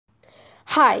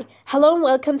Hi, hello and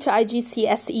welcome to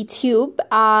IGCSE Tube.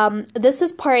 This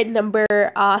is part number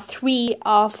 3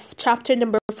 of chapter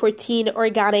number 14,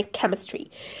 Organic Chemistry.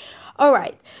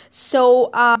 Alright,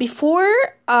 so before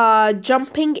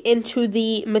jumping into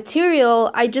the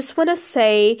material, I just want to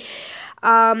say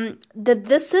that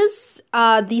this is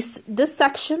this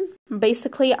section.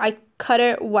 Basically, I cut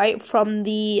it right from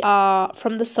the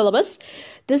syllabus.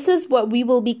 This is what we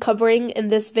will be covering in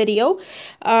this video.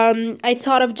 I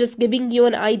thought of just giving you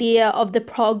an idea of the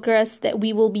progress that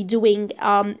we will be doing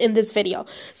in this video.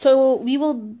 So we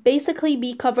will basically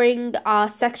be covering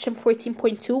section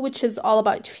 14.2, which is all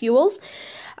about fuels.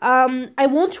 I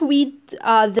won't read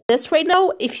this right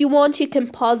now. If you want, you can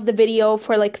pause the video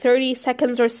for like 30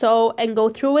 seconds or so and go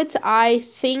through it. I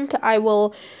think I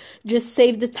will just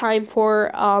save the time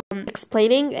for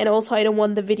explaining, and also I don't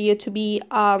want the video to be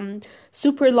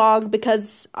super long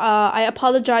because I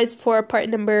apologize for part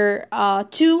number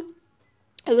 2.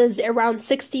 It was around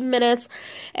 60 minutes,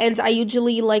 and I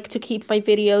usually like to keep my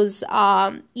videos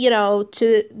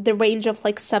to the range of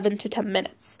like 7 to 10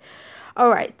 minutes.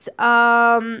 Alright,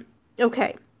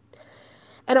 okay.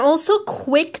 And also,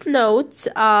 quick note,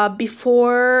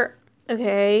 before,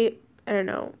 okay, I don't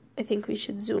know, I think we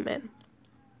should zoom in.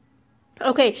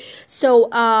 Okay, so,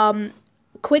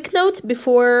 quick note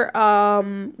before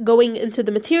going into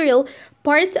the material.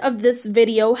 Part of this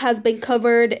video has been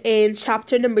covered in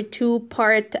chapter number 2,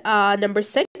 part number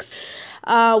 6,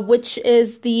 which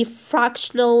is the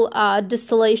fractional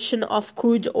distillation of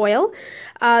crude oil.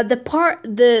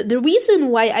 The reason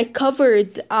why I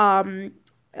covered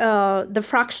the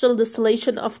fractional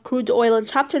distillation of crude oil in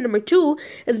chapter number 2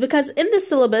 is because in the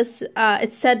syllabus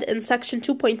it said in section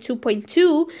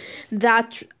 2.2.2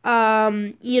 that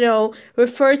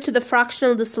referred to the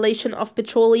fractional distillation of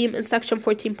petroleum in section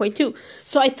 14.2.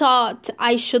 So I thought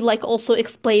I should also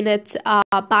explain it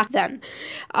back then.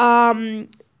 And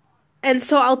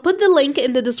so I'll put the link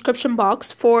in the description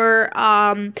box for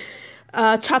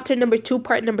chapter number 2,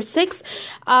 part number 6.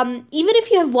 Even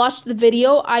if you have watched the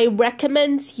video, I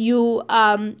recommend you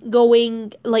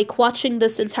watching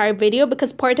this entire video,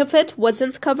 because part of it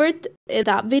wasn't covered in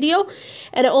that video,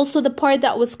 and also the part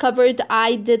that was covered,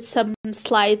 I did some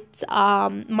slight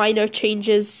minor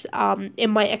changes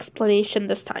in my explanation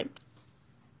this time.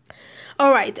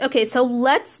 Alright, okay, so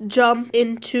let's jump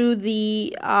into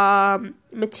the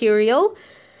material.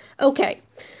 Okay.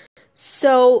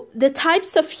 So the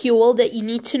types of fuel that you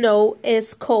need to know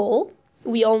is coal.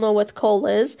 We all know what coal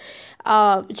is,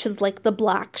 which is like the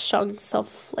black chunks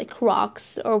of like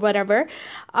rocks or whatever.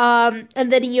 And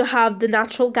then you have the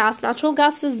natural gas. Natural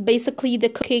gas is basically the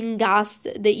cooking gas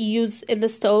that you use in the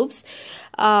stoves.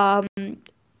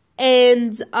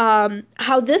 And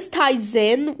how this ties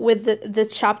in with the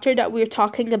chapter that we're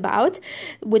talking about,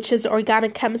 which is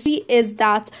organic chemistry, is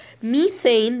that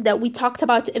methane that we talked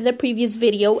about in the previous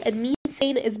video, and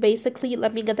methane is basically,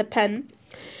 let me get the pen,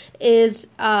 is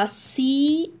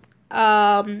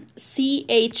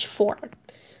CH4.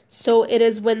 So it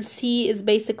is when C is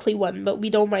basically 1, but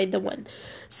we don't write the 1.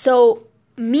 So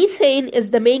methane is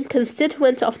the main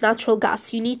constituent of natural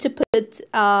gas. You need to put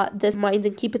this in mind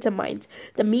and keep it in mind.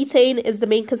 The methane is the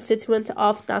main constituent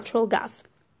of natural gas.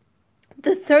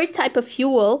 The third type of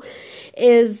fuel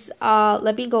is,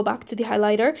 let me go back to the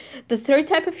highlighter. The third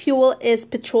type of fuel is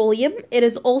petroleum. It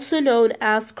is also known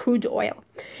as crude oil.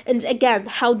 And again,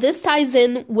 how this ties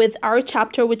in with our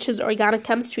chapter, which is organic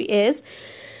chemistry, is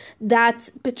that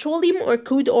petroleum or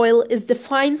crude oil is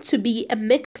defined to be a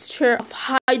mixture of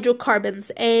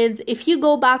hydrocarbons. And if you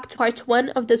go back to part 1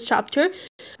 of this chapter,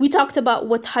 we talked about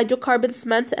what hydrocarbons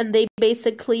meant, and they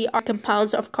basically are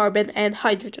compounds of carbon and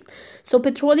hydrogen. So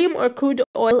petroleum or crude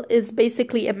oil is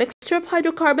basically a mixture of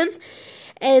hydrocarbons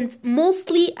and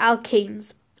mostly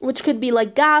alkanes, which could be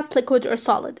like gas, liquid, or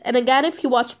solid. And again, if you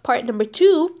watch part number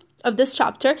 2 of this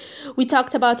chapter, we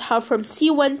talked about how from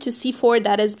C1 to C4,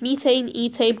 that is methane,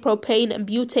 ethane, propane, and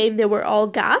butane, they were all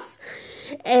gas.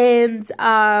 And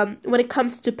when it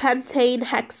comes to pentane,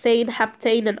 hexane,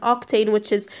 heptane, and octane,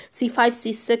 which is C5,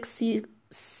 C6,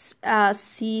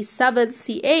 C7,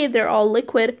 Ca, they're all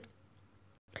liquid.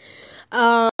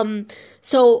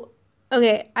 So,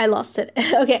 okay, I lost it.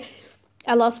 Okay,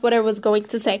 I lost what I was going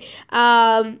to say.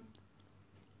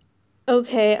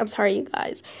 Okay, I'm sorry, you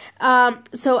guys.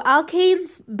 So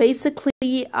alkanes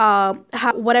basically,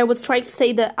 what I was trying to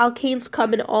say, the alkanes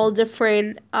come in all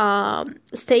different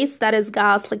states, that is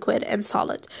gas, liquid, and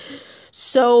solid.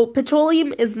 So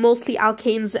petroleum is mostly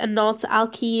alkanes and not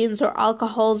alkenes or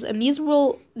alcohols, and these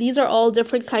are all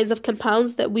different kinds of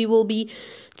compounds that we will be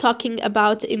talking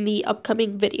about in the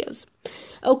upcoming videos.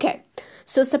 Okay,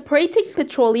 so separating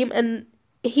petroleum, and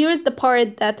here's the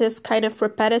part that is kind of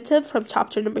repetitive from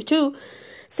chapter number 2.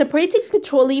 Separating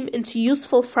petroleum into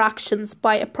useful fractions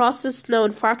by a process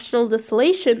known fractional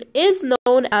distillation is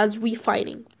known as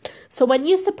refining. So when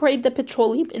you separate the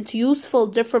petroleum into useful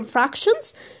different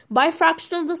fractions by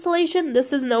fractional distillation,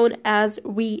 this is known as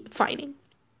refining.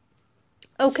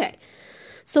 Okay,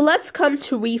 so let's come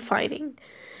to refining.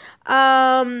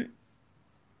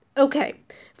 Okay,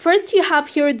 first you have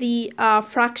here the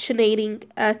fractionating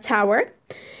tower,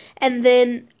 and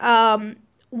then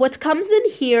what comes in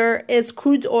here is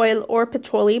crude oil or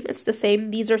petroleum. It's the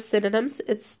same. These are synonyms.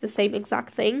 It's the same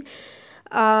exact thing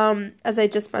as I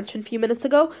just mentioned a few minutes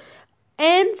ago.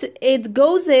 And it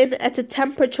goes in at a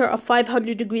temperature of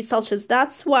 500 degrees Celsius.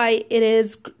 That's why it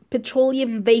is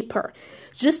petroleum vapor,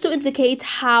 just to indicate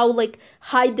how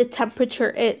high the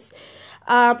temperature is.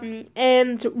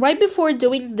 And right before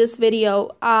doing this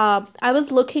video, I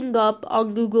was looking up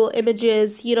on Google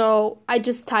Images, I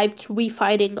just typed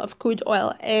refining of crude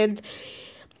oil, and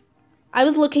I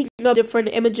was looking up different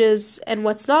images and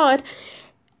what's not,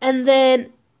 and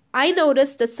then I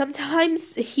noticed that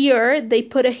sometimes here they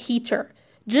put a heater,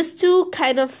 just to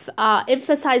kind of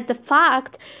emphasize the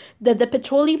fact that the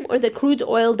petroleum or the crude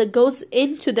oil that goes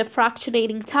into the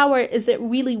fractionating tower is at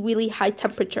really, really high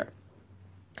temperature.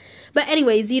 But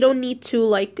anyways, you don't need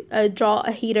to draw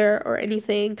a heater or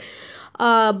anything.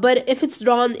 But if it's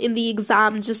drawn in the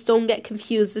exam, just don't get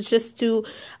confused. It's just to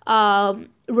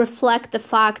reflect the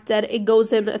fact that it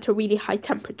goes in at a really high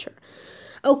temperature.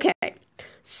 Okay,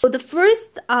 so the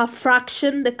first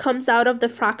fraction that comes out of the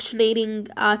fractionating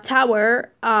tower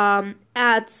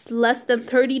at less than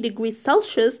 30 degrees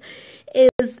Celsius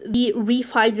is the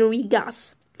refinery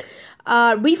gas.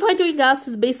 Refinery gas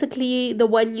is basically the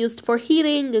one used for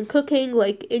heating and cooking,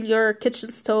 like in your kitchen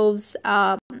stoves,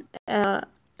 and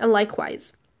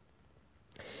likewise.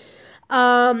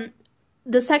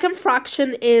 The second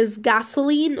fraction is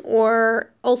gasoline,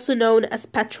 or also known as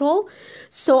petrol.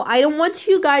 So I don't want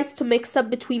you guys to mix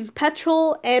up between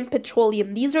petrol and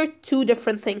petroleum. These are two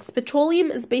different things.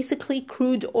 Petroleum is basically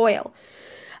crude oil.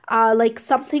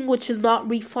 Something which is not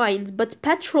refined, but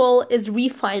petrol is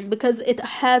refined because it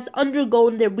has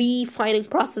undergone the refining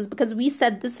process, because we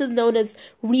said this is known as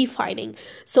refining.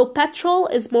 So petrol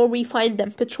is more refined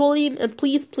than petroleum, and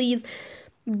please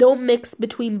don't mix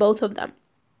between both of them.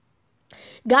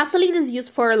 Gasoline is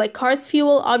used for cars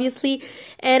fuel, obviously,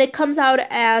 and it comes out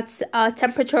at a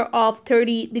temperature of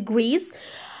 30 degrees.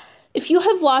 If you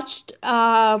have watched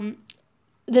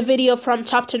the video from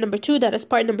chapter number 2, that is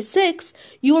part number 6,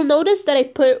 you will notice that I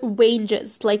put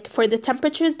ranges, for the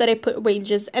temperatures that I put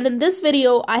ranges, and in this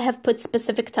video I have put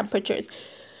specific temperatures.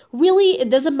 Really, it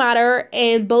doesn't matter,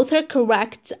 and both are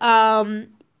correct. The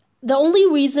only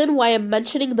reason why I'm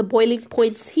mentioning the boiling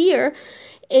points here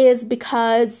is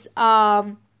because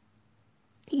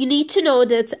you need to know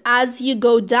that as you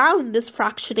go down this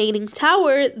fractionating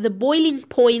tower, the boiling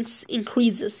points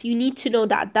increases. You need to know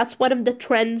that. That's one of the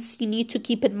trends you need to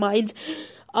keep in mind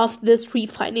of this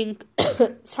refining,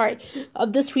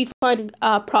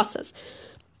 process.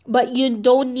 But you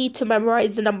don't need to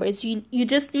memorize the numbers. You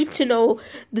just need to know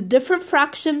the different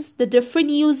fractions, the different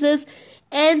uses,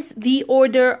 and the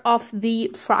order of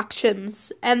the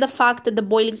fractions, and the fact that the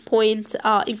boiling point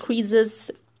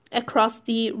increases across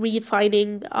the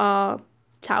refining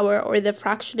tower or the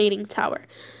fractionating tower.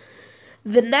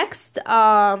 The next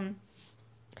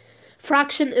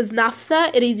fraction is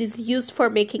naphtha. It is used for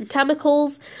making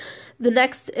chemicals. The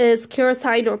next is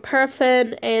kerosene or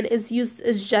paraffin, and is used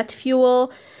as jet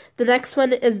fuel. The next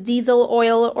one is diesel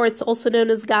oil, or it's also known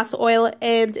as gas oil,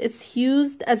 and it's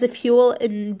used as a fuel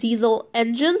in diesel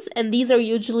engines, and these are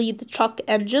usually the truck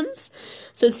engines,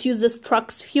 so it's used as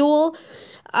truck's fuel.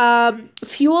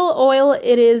 Fuel oil,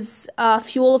 it is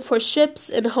fuel for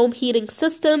ships and home heating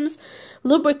systems.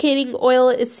 Lubricating oil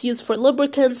is used for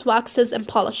lubricants, waxes, and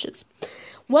polishes.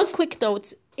 One quick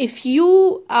note: if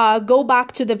you go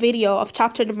back to the video of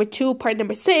chapter number 2, part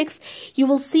number 6, you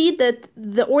will see that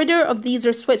the order of these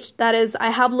are switched. That is, I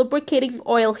have lubricating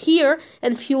oil here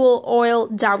and fuel oil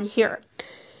down here.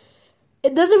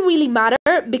 It doesn't really matter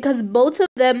because both of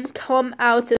them come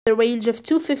out in the range of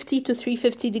 250 to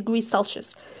 350 degrees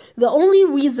Celsius. The only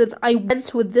reason I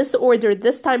went with this order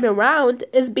this time around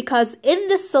is because in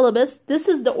this syllabus, this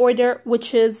is the order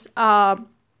which is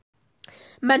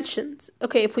mentioned.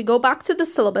 Okay, if we go back to the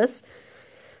syllabus,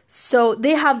 so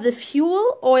they have the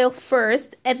fuel oil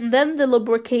first and then the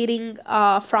lubricating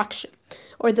fraction,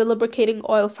 or the lubricating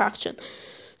oil fraction.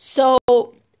 So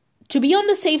to be on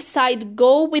the safe side,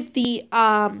 go with the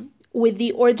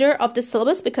order of the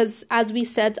syllabus, because as we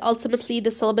said, ultimately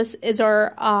the syllabus is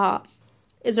our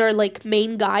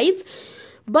main guide.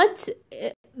 but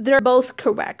they're both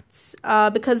correct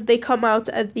because they come out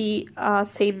at the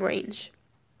same range.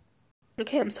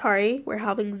 Okay, I'm sorry, we're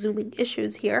having zooming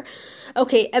issues here.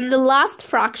 Okay, and the last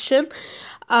fraction,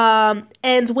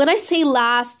 and when I say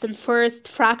last and first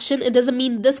fraction, it doesn't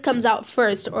mean this comes out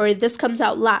first or this comes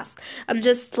out last. I'm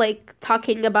just like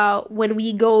talking about when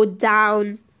we go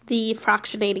down the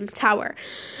fractionating tower.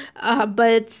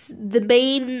 But the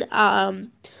main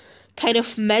kind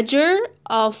of measure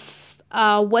of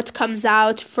what comes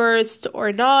out first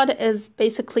or not is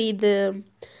basically the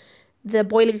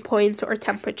boiling points or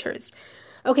temperatures.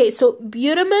 Okay, so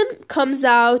butamen comes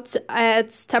out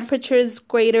at temperatures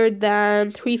greater than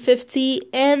 350,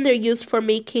 and they're used for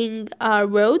making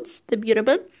roads, the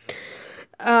butamen.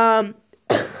 I'm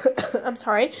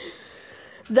sorry.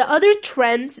 The other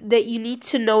trend that you need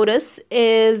to notice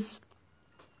is,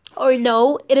 or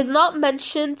no, it is not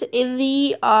mentioned in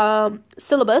the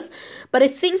syllabus, but I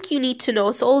think you need to know.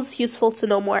 It's always useful to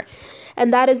know more.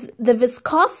 And that is the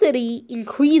viscosity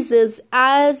increases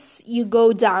as you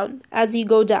go down,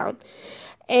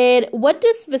 And what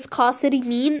does viscosity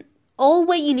mean? All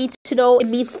what you need to know, it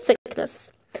means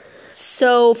thickness.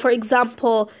 So, for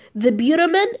example, the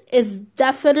butamen is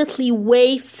definitely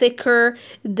way thicker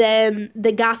than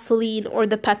the gasoline or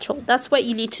the petrol. That's what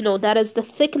you need to know. That is the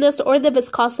thickness or the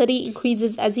viscosity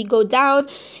increases as you go down,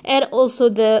 and also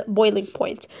the boiling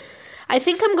point. I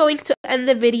think I'm going to end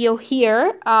the video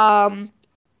here.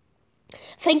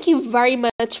 Thank you very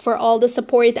much for all the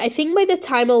support. I think by the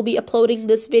time I'll be uploading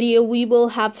this video, we will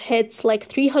have hit like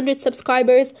 300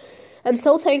 subscribers. I'm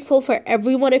so thankful for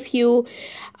every one of you.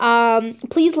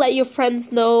 Please let your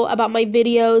friends know about my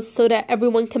videos so that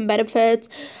everyone can benefit.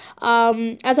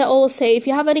 As I always say, if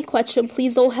you have any question,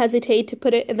 please don't hesitate to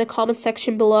put it in the comment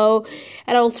section below,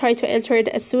 and I will try to answer it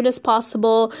as soon as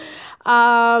possible.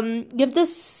 Give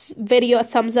this video a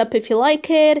thumbs up if you like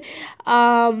it,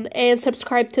 and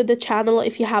subscribe to the channel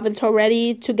if you haven't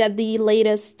already to get the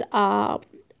latest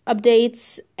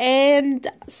updates, and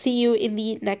see you in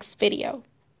the next video.